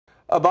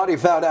A body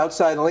found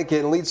outside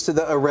Lincoln leads to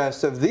the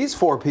arrest of these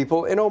 4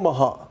 people in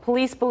Omaha.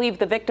 Police believe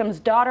the victim's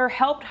daughter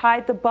helped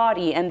hide the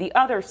body, and the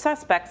other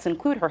suspects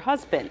include her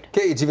husband.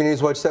 KETV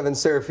News Watch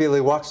 7's Sarah Feely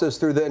walks us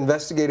through the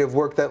investigative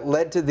work that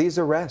led to these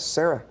arrests.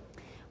 Sarah.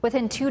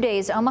 Within 2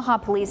 days, Omaha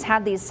police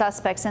had these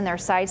suspects in their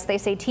sights. They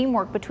say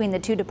teamwork between the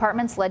 2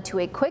 departments led to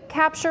a quick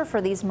capture for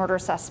these murder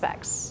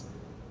suspects.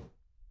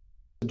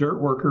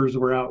 Dirt workers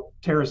were out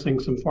terracing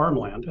some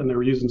farmland, and they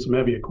were using some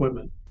heavy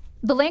equipment.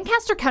 The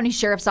Lancaster County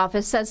Sheriff's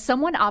Office says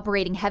someone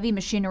operating heavy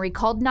machinery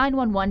called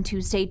 911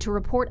 Tuesday to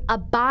report a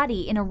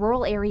body in a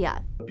rural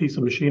area. The piece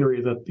of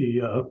machinery that the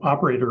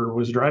operator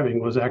was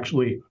driving was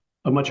actually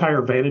a much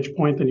higher vantage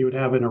point than you would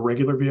have in a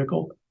regular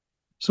vehicle.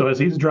 So as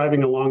he's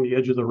driving along the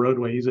edge of the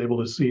roadway, he's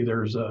able to see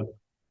there's a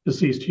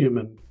deceased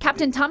human.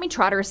 Captain Tommy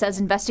Trotter says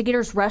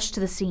investigators rushed to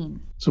the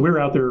scene. So we were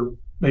out there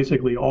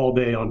basically all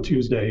day on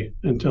Tuesday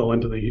until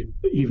into the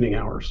evening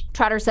hours.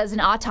 Trotter says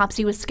an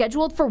autopsy was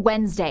scheduled for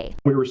Wednesday.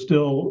 We were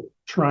still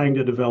trying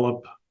to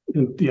develop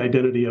the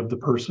identity of the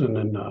person,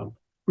 and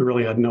we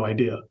really had no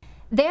idea.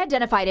 They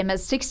identified him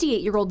as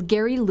 68-year-old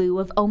Gary Liu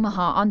of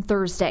Omaha on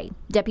Thursday.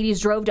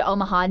 Deputies drove to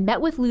Omaha and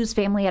met with Liu's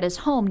family at his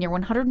home near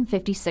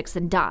 156th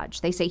and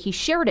Dodge. They say he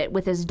shared it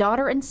with his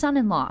daughter and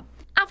son-in-law.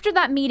 After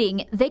that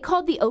meeting, they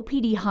called the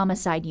OPD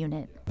homicide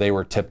unit. They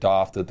were tipped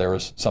off that there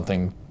was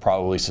something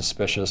probably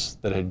suspicious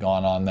that had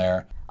gone on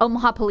there.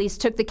 Omaha police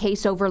took the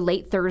case over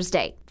late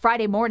Thursday.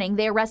 Friday morning,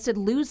 they arrested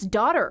Liu's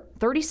daughter,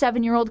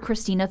 37-year-old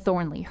Christina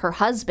Thornley, her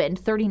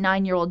husband,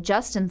 39-year-old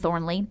Justin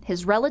Thornley,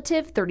 his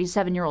relative,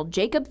 37-year-old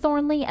Jacob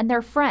Thornley, and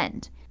their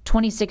friend,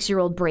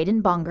 26-year-old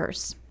Braden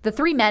Bongers. The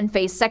 3 men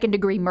face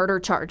second-degree murder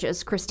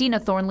charges. Christina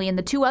Thornley and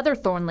the 2 other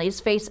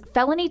Thornleys face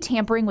felony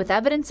tampering with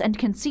evidence and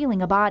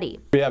concealing a body.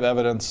 We have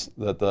evidence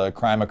that the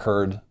crime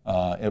occurred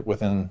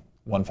within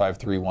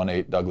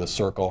 15318 Douglas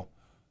Circle,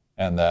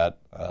 and that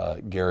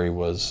Gary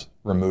was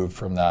removed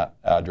from that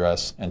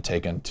address and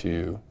taken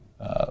to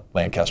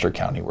Lancaster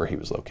County, where he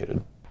was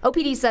located.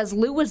 OPD says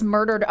Liu was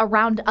murdered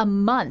around a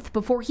month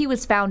before he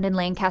was found in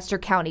Lancaster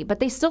County, but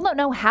they still don't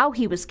know how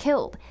he was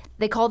killed.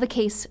 They call the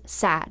case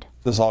sad.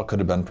 This all could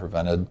have been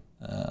prevented,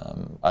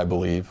 I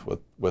believe,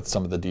 with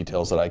some of the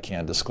details that I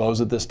can't disclose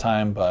at this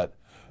time, but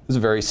it was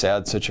a very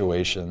sad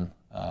situation.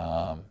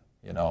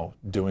 You know,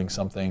 doing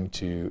something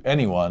to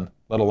anyone,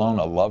 let alone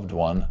a loved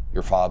one,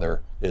 your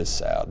father, is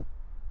sad.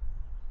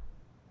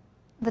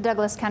 The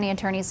Douglas County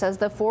Attorney says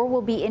the 4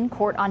 will be in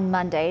court on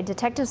Monday.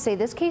 Detectives say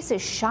this case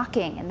is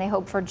shocking and they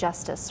hope for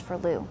justice for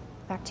Liu.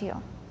 Back to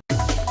you.